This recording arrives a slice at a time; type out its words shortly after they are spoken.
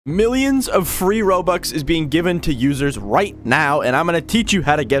Millions of free Robux is being given to users right now, and I'm going to teach you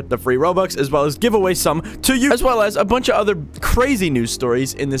how to get the free Robux, as well as give away some to you, as well as a bunch of other crazy news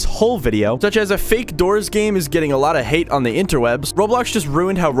stories in this whole video, such as a fake Doors game is getting a lot of hate on the interwebs, Roblox just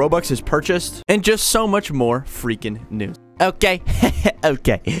ruined how Robux is purchased, and just so much more freaking news. Okay,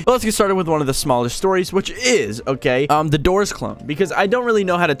 okay. Well, let's get started with one of the smallest stories, which is, the Doors clone. Because I don't really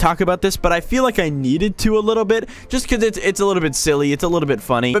know how to talk about this, but I feel like I needed to a little bit, just because it's a little bit silly, it's a little bit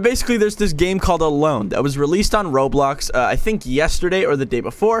funny. But basically, there's this game called Alone that was released on Roblox, I think yesterday or the day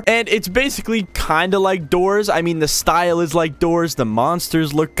before, and it's basically kind of like Doors. I mean, the style is like Doors, the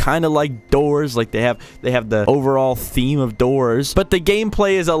monsters look kind of like Doors, like they have the overall theme of Doors, but the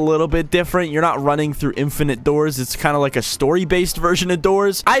gameplay is a little bit different. You're not running through infinite doors. It's kind of like a story-based version of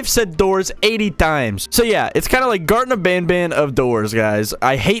Doors. I've said Doors 80 times. So yeah, it's kind of like Garten of Ban of Doors, guys.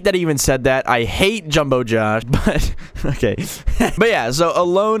 I hate that I even said that. I hate Jumbo Josh, but okay. But yeah, so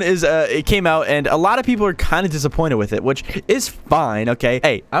Alone is, it came out, and a lot of people are kind of disappointed with it, which is fine, okay?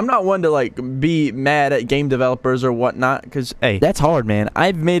 Hey, I'm not one to, like, be mad at game developers or whatnot, because, hey, that's hard, man.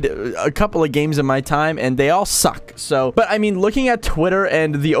 I've made a couple of games in my time, and they all suck. So, but I mean, looking at Twitter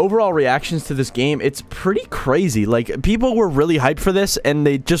and the overall reactions to this game, it's pretty crazy. Like, people were really hyped for this, and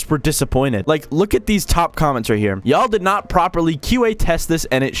they just were disappointed. Like, look at these top comments right here. Y'all did not properly QA test this,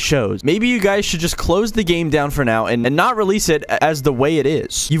 and it shows. Maybe you guys should just close the game down for now and not release it as the way it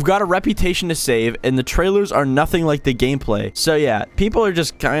is. You've got a reputation to save, and the trailers are nothing like the gameplay. So yeah, people are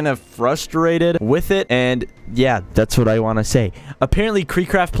just kind of frustrated with it, and yeah, that's what I want to say. Apparently,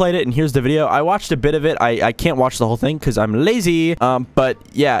 Creecraft played it, and here's the video. I watched a bit of it. I can't watch the whole thing because I'm lazy. But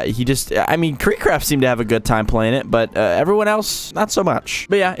yeah, I mean, Creecraft seemed to have a good time playing it, but everyone else, not so much.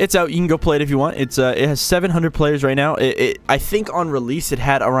 But yeah, it's out. You can go play it if you want. It has 700 players right now. I think on release, it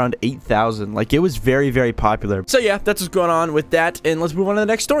had around 8,000. Like, it was very, very popular. So yeah, that's what's going on with that. And let's move on to the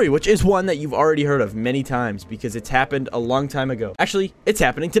next story, which is one that you've already heard of many times because it's happened a long time ago. Actually, it's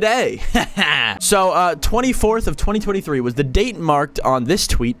happening today. So, 24th of 2023 was the date marked on this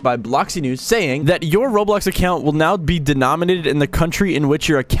tweet by Bloxy News saying that your Roblox account will now be denominated in the country in which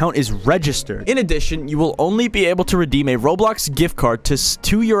your account is registered. In addition, you will only be able to redeem a Roblox gift card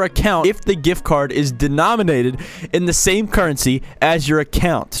to your account if the gift card is denominated in the same currency as your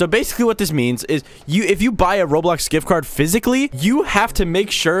account. So basically what this means is if you buy a Roblox gift card physically, you have to make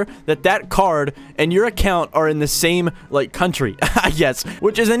sure that that card and your account are in the same, like, country, I guess,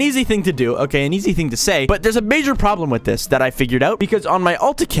 which is an easy thing to do, okay, an easy thing to say, but there's a major problem with this that I figured out because on my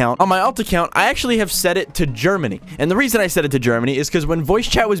alt account, I actually have set it to Germany. And the reason I set it to Germany is because when voice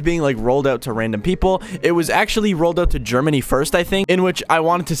chat was being, like, rolled out to random people, it was actually rolled out to Germany first, I think, in which I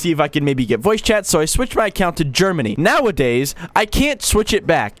wanted to see if I could maybe get voice chat, so I switched my account to Germany. Nowadays, I can't switch it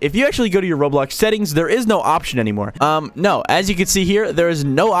back. If you actually go to your Roblox settings, there is no option anymore. No, as you can see here, there is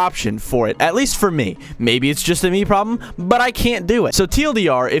no option for it, at least for me. Maybe it's just a me problem, but I can't do it. So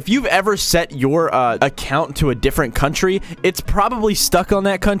TLDR, if you've ever set your account to a different country, it's probably stuck on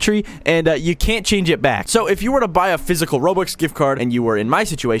that country, and you can't change it back. So if you were to buy a physical Robux gift card and you were in my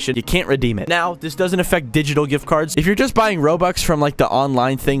situation, you can't redeem it. Now, this doesn't affect digital gift cards. If you're just buying Robux from, like, the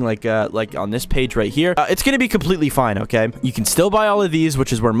online thing, like on this page right here, it's gonna be completely fine, okay? You can still buy all of these,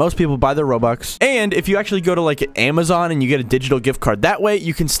 which is where most people buy their Robux. And if you actually go to, like, Amazon and you get a digital gift card that way,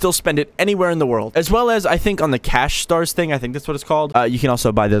 you can still spend it anywhere in the world. As well as, I think, on the Cash Stars thing, I think that's what it's called, you can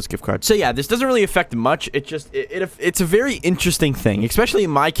also buy those gift cards. So yeah, this doesn't really affect much. It just, it's a very interesting thing, especially in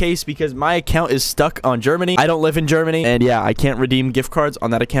my case, because my account is stuck on Germany. I don't live in Germany, and yeah, I can't redeem gift cards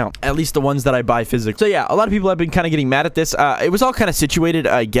on that account, at least the ones that I buy physically. So yeah, a lot of people have been kind of getting mad at this. It was all kind of situated,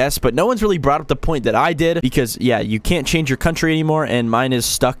 I guess, but no one's really brought up the point that I did, because yeah, you can't change your country anymore, and mine is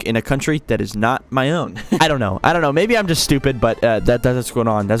stuck in a country that is not my own. I don't know. Maybe I'm just stupid, but that's what's going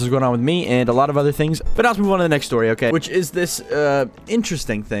on. That's what's going on with me and a lot of other things. But now let's move on to the next story, okay? Which is this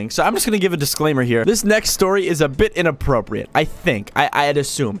interesting thing. So I'm just gonna give a disclaimer here. This next story is a bit inappropriate, I think. I'd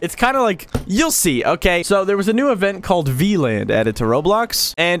assume. It's kind of like, you'll see, okay? So there was a new event called VLAND added to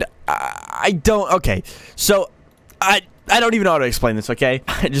Roblox, and I don't even know how to explain this, okay?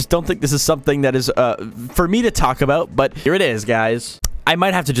 I just don't think this is something that is for me to talk about, but here it is, guys. I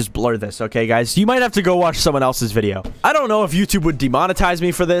might have to just blur this, okay, guys? You might have to go watch someone else's video. I don't know if YouTube would demonetize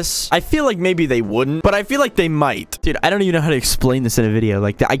me for this. I feel like maybe they wouldn't, but I feel like they might. Dude, I don't even know how to explain this in a video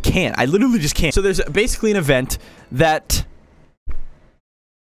like that. I can't. I literally just can't. So there's basically an event that...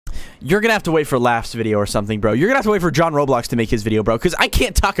 you're gonna have to wait for Laugh's video or something, bro. You're gonna have to wait for John Roblox to make his video, bro, because I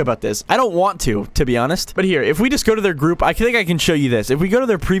can't talk about this. I don't want to be honest. But here, if we just go to their group, I think I can show you this. If we go to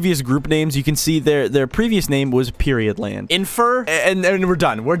their previous group names, you can see their previous name was Periodland. Infer, and we're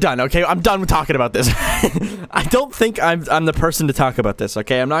done. We're done, okay? I'm done with talking about this. I don't think I'm the person to talk about this,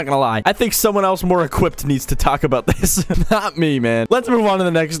 okay? I'm not gonna lie. I think someone else more equipped needs to talk about this. Not me, man. Let's move on to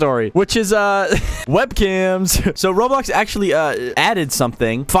the next story, which is webcams. So Roblox actually added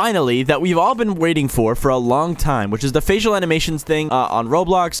something finally that we've all been waiting for a long time, which is the facial animations thing on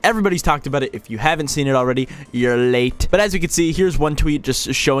Roblox. Everybody's talked about it. If you haven't seen it already, you're late. But as you can see, here's one tweet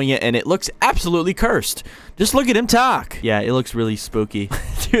just showing it, and it looks absolutely cursed. Just look at him talk. Yeah, it looks really spooky.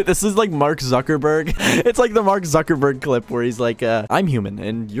 Dude, this is like Mark Zuckerberg. It's like the Mark Zuckerberg clip where he's like, I'm human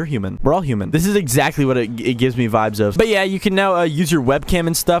and you're human. We're all human. This is exactly what it gives me vibes of. But yeah, you can now use your webcam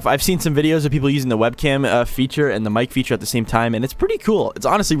and stuff. I've seen some videos of people using the webcam feature and the mic feature at the same time, and it's pretty cool. It's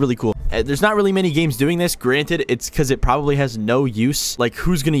honestly really cool. There's not really many games doing this. Granted, it's because it probably has no use. Like,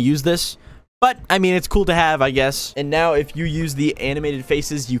 who's going to use this? But, I mean, it's cool to have, I guess. And now, if you use the animated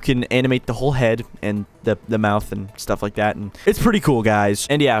faces, you can animate the whole head and the mouth and stuff like that. And it's pretty cool, guys.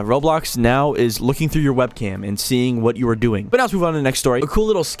 And yeah, Roblox now is looking through your webcam and seeing what you are doing. But now let's move on to the next story. A cool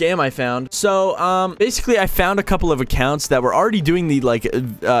little scam I found. So, basically, I found a couple of accounts that were already doing the, like,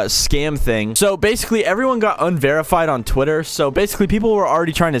 scam thing. So, basically, everyone got unverified on Twitter. So, basically, people were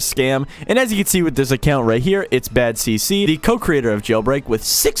already trying to scam. And as you can see with this account right here, it's Bad CC, the co-creator of Jailbreak with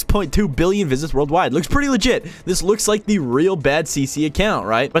 6.2 billion visits worldwide. Looks pretty legit. This looks like the real Bad CC account,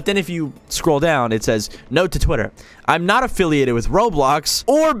 right? But then if you scroll down, it says, note to Twitter, I'm not affiliated with Roblox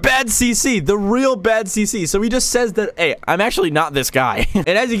or Bad CC, the real Bad CC. So he just says that, hey, I'm actually not this guy. And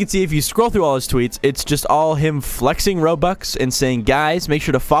as you can see, if you scroll through all his tweets, it's just all him flexing Robux and saying, guys, make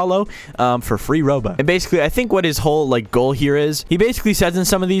sure to follow for free Robux. And basically, I think what his whole like goal here is, he basically says in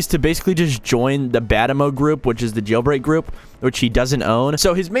some of these to basically just join the Badamo group, which is the Jailbreak group, which he doesn't own.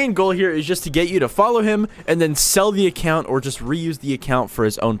 So his main goal here is just to get you to follow him and then sell the account or just reuse the account for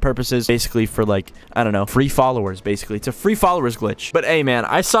his own purposes, basically for like, I don't know, free followers, basically. It's a free followers glitch. But hey, man,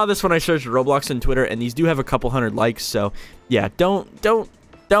 I saw this when I searched Roblox on Twitter, and these do have a couple hundred likes, so yeah, don't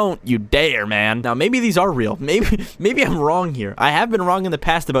you dare, man. Now, maybe these are real. Maybe I'm wrong here. I have been wrong in the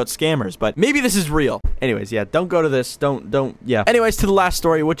past about scammers, but maybe this is real. Anyways, yeah, don't go to this. Yeah. Anyways, to the last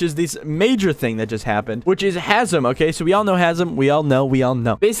story, which is this major thing that just happened, which is Hasm, okay? So we all know Hasm. We all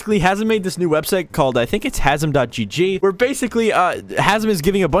know. Basically, Hasm made this new website called, I think it's hasm.gg, where basically, Hasm is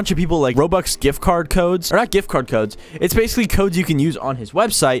giving a bunch of people, like, Robux gift card codes. Or not gift card codes. It's basically codes you can use on his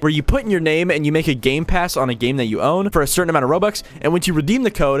website, where you put in your name and you make a game pass on a game that you own for a certain amount of Robux, and once you redeem the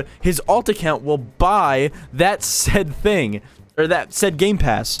code, his alt account will buy that said thing, or that said game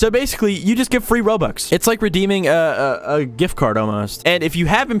pass. So basically, you just get free Robux. It's like redeeming a gift card almost. And if you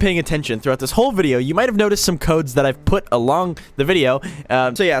have been paying attention throughout this whole video, you might have noticed some codes that I've put along the video.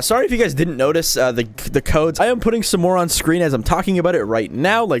 So yeah, sorry if you guys didn't notice the codes. I am putting some more on screen as I'm talking about it right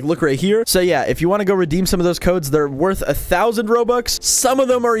now. Like, look right here. So yeah, if you want to go redeem some of those codes, they're worth 1,000 Robux. Some of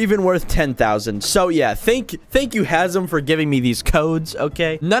them are even worth 10,000. So yeah, thank you, Hasm, for giving me these codes,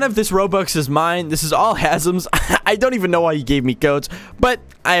 okay? None of this Robux is mine. This is all Hasm's. I don't even know why he gave me codes, but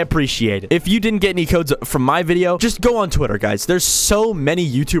I appreciate it. If you didn't get any codes from my video, just go on Twitter, guys. There's so many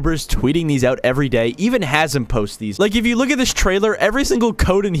YouTubers tweeting these out every day. Even Hasm posts these. Like, if you look at this trailer, every single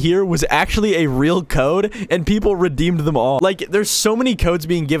code in here was actually a real code, and people redeemed them all. Like, there's so many codes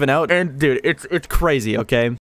being given out, and dude, it's crazy, okay?